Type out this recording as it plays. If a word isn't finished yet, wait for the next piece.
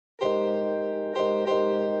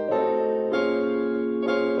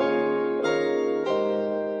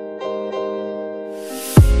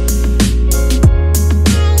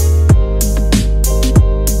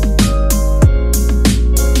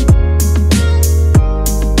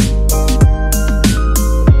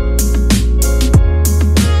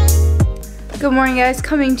Good morning guys,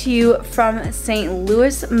 coming to you from St.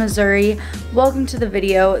 Louis, Missouri. Welcome to the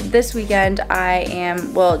video. This weekend I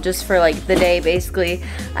am, well, just for like the day basically,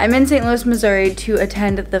 I'm in St. Louis, Missouri to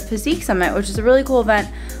attend the Physique Summit, which is a really cool event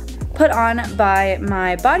put on by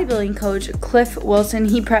my bodybuilding coach, Cliff Wilson.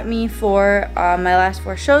 He prepped me for my last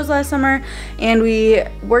 4 shows last summer, and we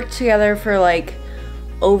worked together for like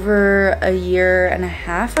over a year and a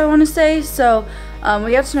half, I want to say. So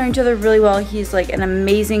we got to know each other really well. He's like an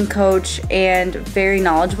amazing coach and very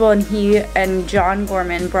knowledgeable, and he and John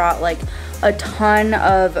Gorman brought like a ton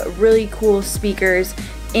of really cool speakers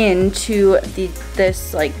into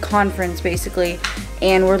this like conference basically,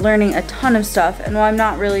 and we're learning a ton of stuff. And while I'm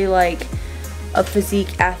not really like a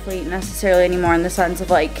physique athlete necessarily anymore in the sense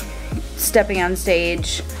of like stepping on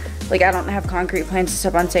stage, like I don't have concrete plans to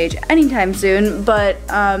step on stage anytime soon, but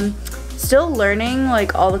still learning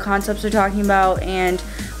like all the concepts we're talking about, and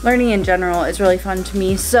learning in general is really fun to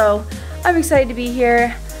me. So I'm excited to be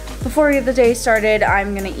here. Before we get the day started,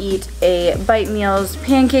 I'm gonna eat a Bite Meals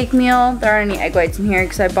pancake meal. There aren't any egg whites in here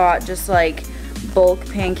because I bought just like bulk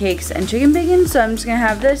pancakes and chicken bacon. So I'm just gonna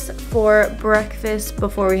have this for breakfast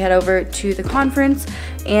before we head over to the conference.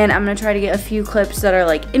 And I'm gonna try to get a few clips that are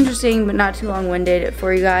like interesting but not too long-winded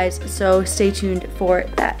for you guys. So stay tuned for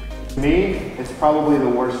that. To me, it's probably the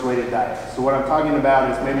worst way to diet. So what I'm talking about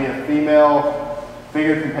is maybe a female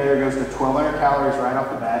figure competitor goes to 1,200 calories right off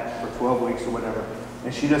the bat for 12 weeks or whatever,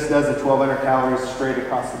 and she just does the 1,200 calories straight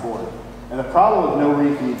across the board. And the problem with no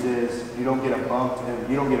refeeds is you don't get a bump, and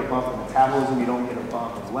you don't get a bump in metabolism, you don't get a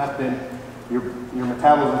bump in leptin. Your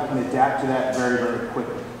metabolism can adapt to that very, very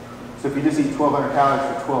quickly. So if you just eat 1,200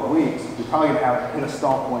 calories for 12 weeks, you're probably gonna hit a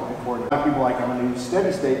stall point before you. A lot of people are like, I'm gonna do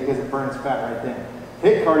steady state because it burns fat right then.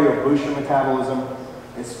 HIIT cardio boosts your metabolism,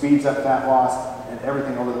 it speeds up fat loss and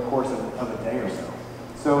everything over the course of a day or so.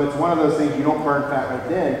 So it's one of those things, you don't burn fat right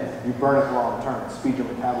then, you burn it long term, it speeds your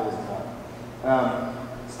metabolism up.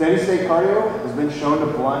 Steady state cardio has been shown to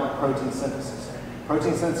blunt protein synthesis.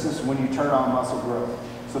 Protein synthesis when you turn on muscle growth.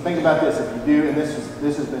 So think about this, if you do, and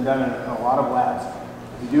this has been done in a lot of labs,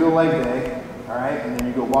 if you do a leg day, all right, and then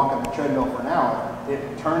you go walk on the treadmill for an hour,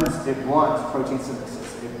 it blunts protein synthesis.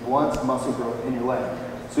 It blunts muscle growth in your leg.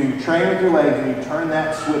 So you train with your legs and you turn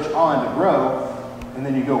that switch on to grow, and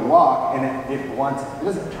then you go walk and it blunts it. It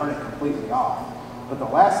doesn't turn it completely off. But the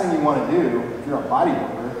last thing you want to do if you're a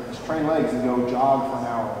bodybuilder is train legs and go jog for an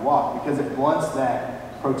hour or walk, because it blunts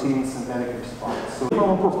that protein synthetic response. So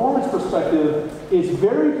from a performance perspective, it's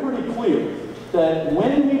very pretty clear that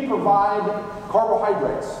when we provide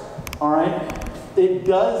carbohydrates, all right, it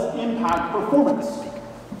does impact performance.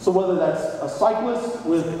 So whether that's a cyclist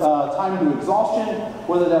with time to exhaustion,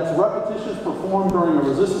 whether that's repetitions performed during a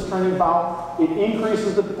resistance training bout, it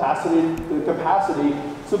increases the capacity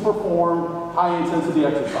to perform high intensity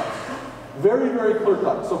exercise. Very, very clear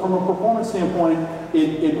cut. So from a performance standpoint,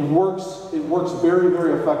 it works very,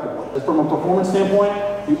 very effectively. From a performance standpoint,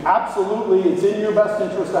 it's in your best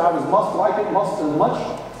interest to have as much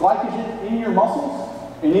glycogen in your muscles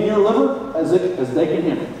and in your liver as they can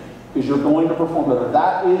handle, because you're going to perform better.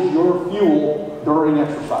 That is your fuel during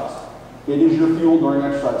exercise. It is your fuel during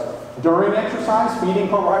exercise. During exercise, feeding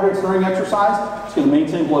carbohydrates during exercise, it's going to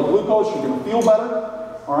maintain blood glucose, you're going to feel better.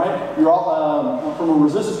 All right? You're all, from a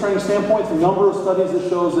resistance training standpoint, the number of studies that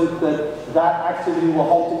shows that activity will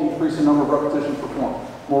help to increase the number of repetitions performed.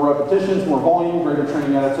 More repetitions, more volume, greater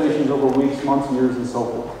training adaptations over weeks, months, years, and so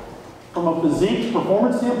forth. From a physique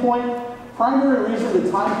performance standpoint, primary reason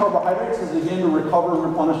to time carbohydrates is again to recover and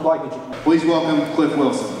replenish glycogen. Please welcome Cliff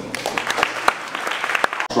Wilson.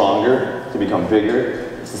 Stronger, to become bigger.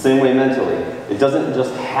 It's the same way mentally. It doesn't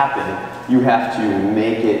just happen, you have to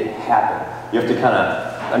make it happen. You have to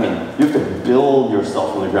you have to build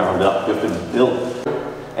yourself from the ground up. You have to build it.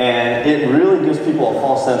 And it really gives people a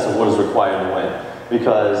false sense of what is required to win.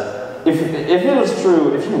 Because if it was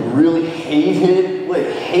true, if you really hated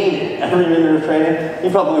every minute of training, you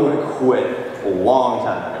probably would have quit a long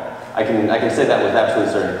time ago. I can say that with absolute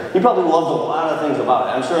certainty. He probably loved a lot of things about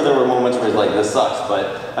it. I'm sure there were moments where he's like, this sucks,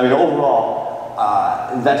 but I mean, overall,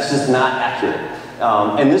 that's just not accurate.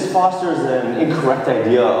 And this fosters an incorrect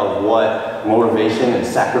idea of what motivation and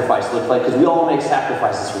sacrifice look like, because we all make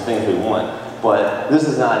sacrifices for things we want. But this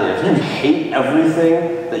is not it. If you hate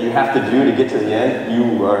everything that you have to do to get to the end,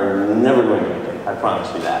 you are never going to make it. I promise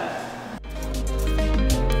you that.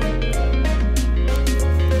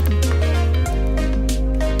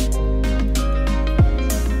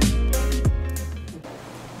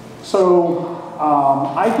 So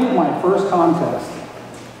I did my first contest.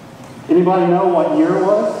 Anybody know what year it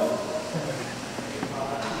was?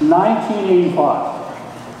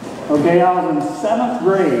 1985. Okay, I was in 7th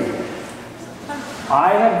grade.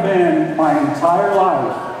 I have been my entire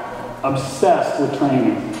life obsessed with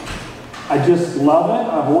training. I just love it.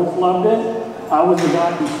 I've always loved it. I was the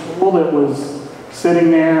guy in school that was sitting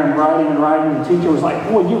there and writing. The teacher was like,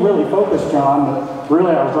 boy, you're really focused, John. But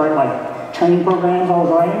really, I was writing like training programs I was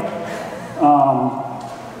writing.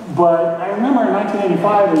 But I remember in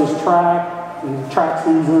 1985, it was track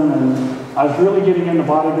season, and I was really getting into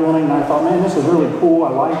bodybuilding, and I thought, man, this is really cool.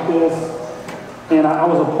 I like this. And I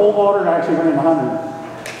was a pole vaulter, and I actually ran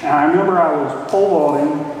 100. And I remember I was pole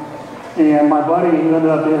vaulting, and my buddy, who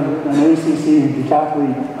ended up being an ACC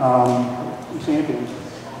decathlete champion,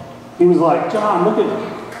 he was like, John, look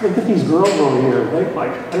at these girls over here.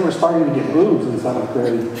 They were starting to get boobs in 7th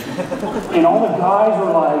grade. And all the guys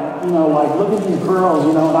were like, look at these girls,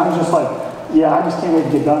 and I was just like, yeah, I just can't wait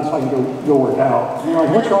to get done so I can go work out. And they're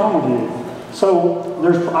like, what's wrong with you? So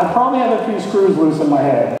I probably had a few screws loose in my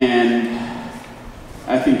head. And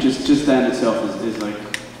I think just that in itself is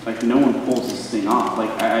like no one pulls this thing off. Like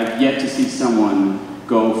I've yet to see someone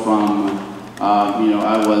go from,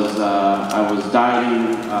 I was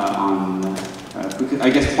dieting on, I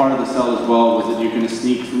guess part of the sell as well was that you're going to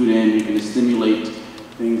sneak food in, you're going to stimulate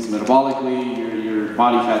things metabolically, your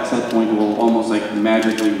body fat set point will almost like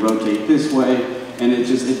magically rotate this way, and it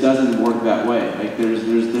doesn't work that way. Like there's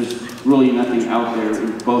really nothing out there,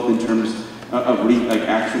 both in terms of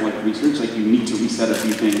actual research. Like you need to reset a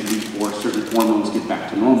few things before certain hormones get back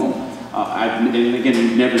to normal. And again,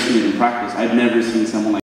 we've never seen it in practice. I've never seen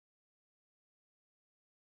someone like.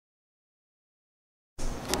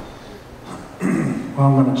 Well,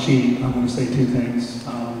 I'm going to cheat. I'm going to say two things.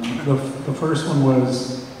 The first one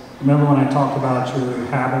was, remember when I talked about your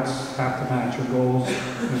habits have to match your goals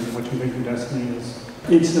and what you think your destiny is?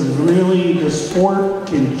 The sport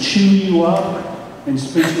can chew you up and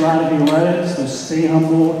spit you out of your legs, so stay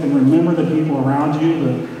humble and remember the people around you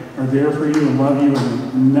that are there for you and love you,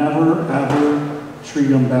 and never ever treat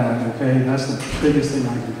them bad, okay? That's the biggest thing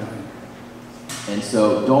I can tell you. And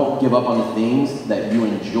so don't give up on the things that you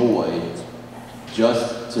enjoy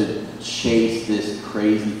just to chase this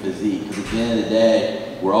crazy physique. Because at the end of the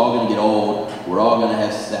day, we're all going to get old. We're all going to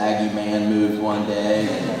have saggy man moves one day.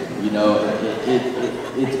 And,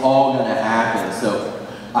 it's all going to happen. So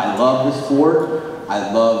I love the sport.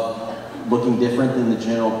 I love looking different than the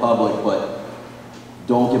general public, but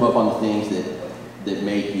don't give up on the things that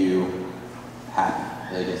make you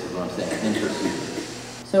happy, I guess is what I'm saying, in pursuit.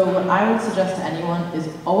 So what I would suggest to anyone is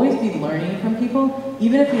always be learning from people,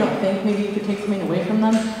 even if you don't think maybe you could take something away from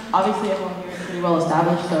them. Obviously everyone here is pretty well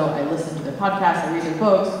established, so I listen to their podcasts, I read their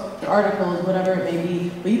books, their articles, whatever it may be,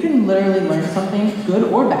 but you can literally learn something, good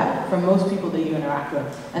or bad, from most people that you interact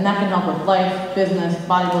with. And that can help with life, business,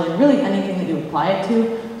 bodybuilding, really anything that you apply it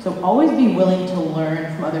to. So always be willing to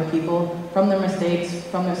learn from other people, from their mistakes,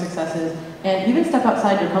 from their successes, and even step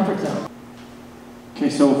outside your comfort zone. Okay,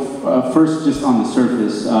 so first, just on the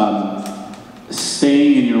surface,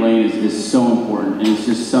 staying in your lane is so important, and it's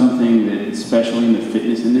just something that, especially in the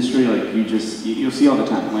fitness industry, like you'll see all the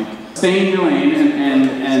time. Like, stay in your lane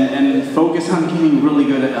and focus on getting really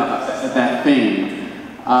good at that thing,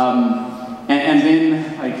 and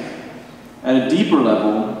then like at a deeper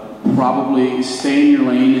level, probably stay in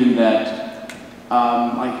your lane in that.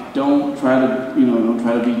 Don't try to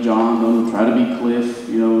be John, don't try to be Cliff,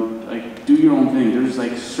 do your own thing. There's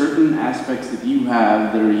like certain aspects that you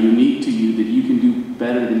have that are unique to you that you can do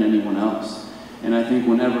better than anyone else. And I think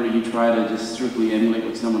whenever you try to just strictly emulate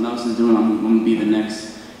what someone else is doing, I'm going to be the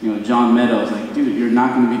next, John Meadows. Like, dude, you're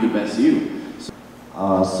not going to be the best you.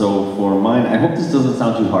 So for mine, I hope this doesn't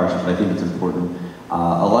sound too harsh, but I think it's important. A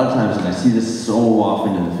lot of times, and I see this so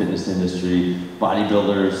often in the fitness industry,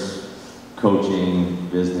 bodybuilders, coaching,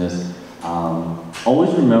 business,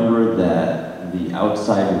 always remember that the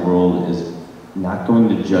outside world is not going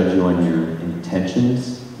to judge you on your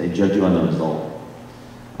intentions, they judge you on the result.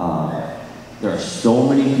 There are so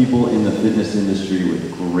many people in the fitness industry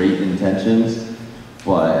with great intentions,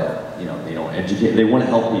 but they don't educate, they want to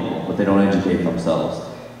help people, but they don't educate themselves,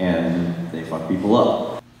 and they fuck people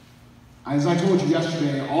up. As I told you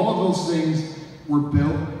yesterday, all of those things were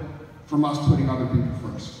built from us putting other people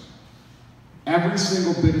first. Every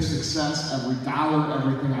single bit of success, every dollar,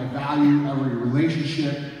 everything I value, every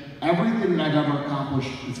relationship, everything that I've ever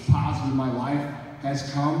accomplished that's positive in my life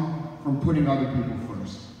has come from putting other people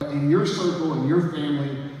first. In your circle, in your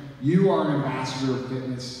family, you are an ambassador of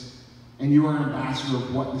fitness, and you are an ambassador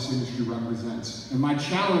of what this industry represents. And my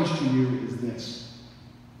challenge to you is this.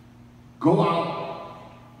 Go out,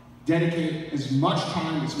 dedicate as much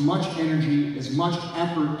time, as much energy, as much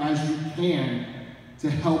effort as you can to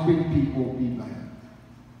helping people be better.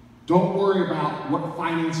 Don't worry about what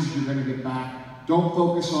finances you're going to get back. Don't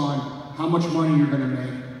focus on how much money you're gonna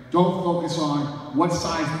make. Don't focus on what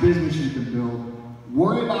size business you can build.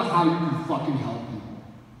 Worry about how you can fucking help people.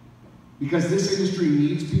 Because this industry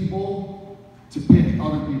needs people to pick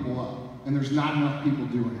other people up. And there's not enough people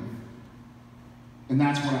doing it. And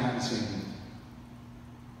that's what I have to say to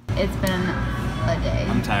you. It's been a day.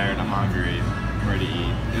 I'm tired, I'm hungry, I'm ready to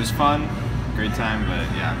eat. It was fun, great time, but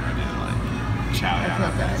yeah, I'm ready to like chow down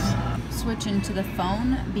on this. Switching to the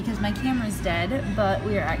phone because my camera's dead, but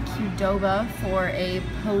we are at Qdoba for a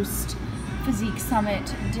post Physique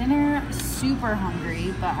Summit dinner. Super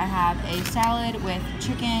hungry, but I have a salad with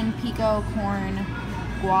chicken, pico, corn,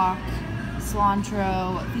 guac,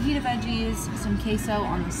 cilantro, fajita veggies, some queso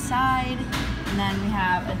on the side, and then we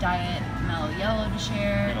have a diet mellow yellow to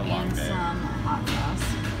share and some hot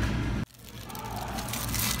sauce.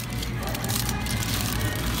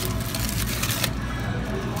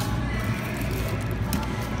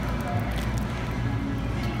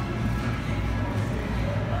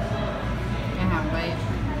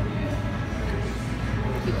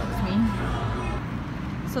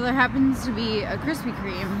 So there happens to be a Krispy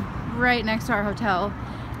Kreme right next to our hotel,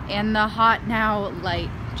 and the hot now light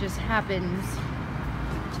just happens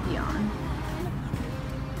to be on.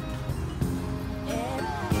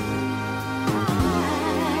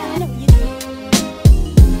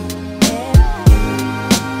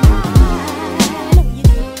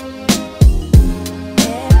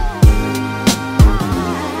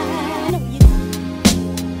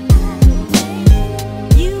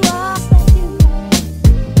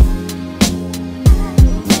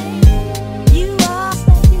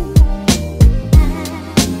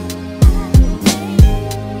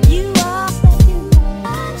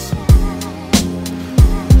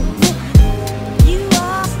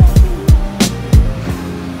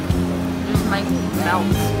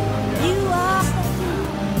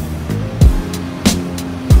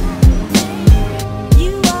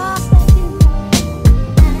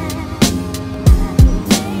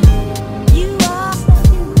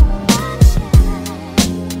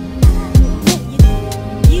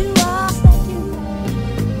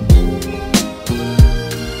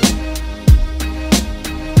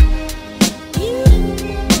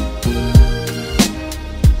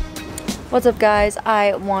 What's up guys,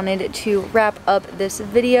 I wanted to wrap up this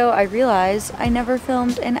video. I realized I never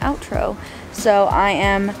filmed an outro. So I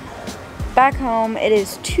am back home. It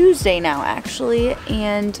is Tuesday now actually,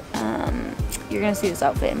 and you're gonna see this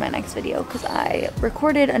outfit in my next video because I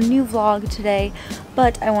recorded a new vlog today,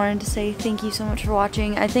 but I wanted to say thank you so much for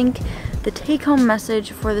watching. I think the take-home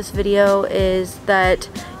message for this video is that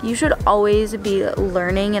you should always be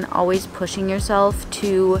learning and always pushing yourself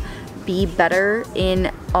to be better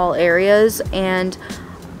in all areas, and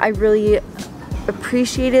I really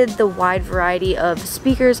appreciated the wide variety of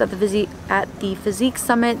speakers at the Physique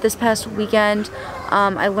Summit this past weekend.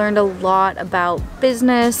 I learned a lot about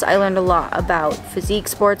business, I learned a lot about physique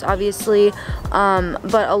sports obviously,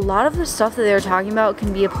 but a lot of the stuff that they were talking about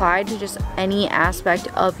can be applied to just any aspect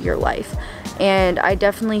of your life. And I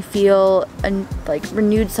definitely feel a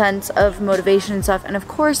renewed sense of motivation and stuff. And of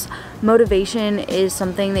course, motivation is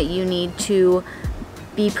something that you need to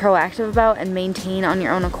be proactive about and maintain on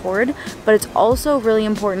your own accord. But it's also really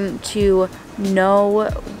important to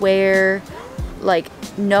know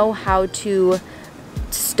know how to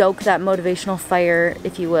stoke that motivational fire,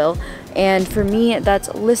 if you will. And for me,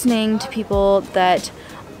 that's listening to people that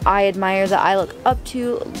I admire, that I look up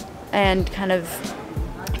to, and kind of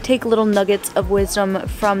take little nuggets of wisdom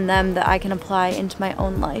from them that I can apply into my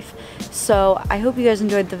own life. So I hope you guys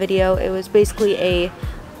enjoyed the video. It was basically a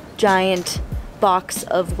giant box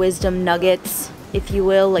of wisdom nuggets, if you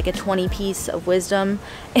will, like a 20-piece of wisdom.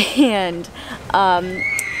 And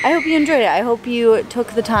I hope you enjoyed it. I hope you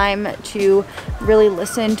took the time to really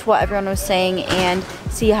listen to what everyone was saying and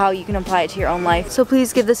see how you can apply it to your own life. So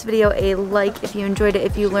please give this video a like if you enjoyed it.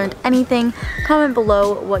 If you learned anything, comment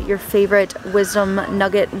below what your favorite wisdom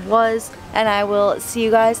nugget was, and I will see you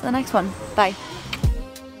guys in the next one. Bye.